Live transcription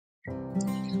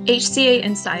HCA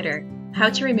Insider: How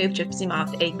to remove gypsy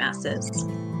moth egg masses.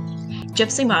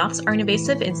 Gypsy moths are an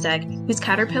invasive insect whose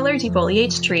caterpillar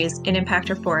defoliates trees and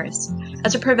impact our forests.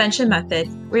 As a prevention method,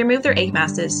 we remove their egg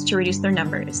masses to reduce their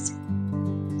numbers.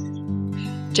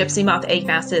 Gypsy moth egg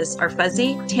masses are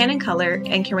fuzzy, tan in color,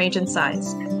 and can range in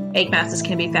size. Egg masses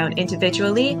can be found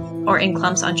individually or in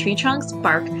clumps on tree trunks,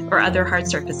 bark, or other hard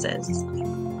surfaces.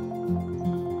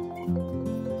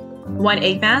 One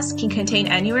egg mass can contain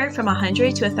anywhere from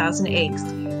 100 to 1,000 eggs.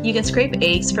 You can scrape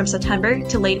eggs from September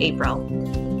to late April.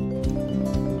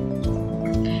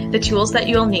 The tools that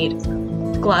you'll need: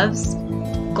 gloves,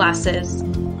 glasses,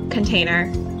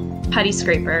 container, putty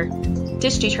scraper,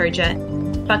 dish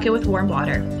detergent, bucket with warm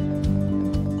water.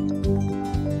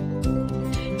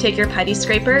 Take your putty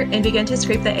scraper and begin to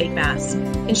scrape the egg mass.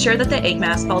 Ensure that the egg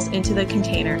mass falls into the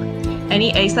container.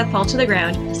 Any eggs that fall to the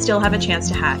ground still have a chance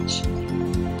to hatch.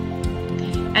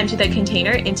 Empty the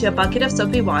container into a bucket of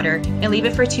soapy water and leave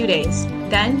it for 2 days.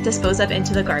 Then dispose of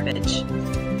into the garbage.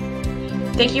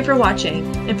 Thank you for watching,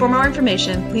 and for more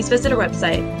information, please visit our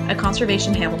website at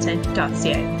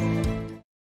conservationhamilton.ca.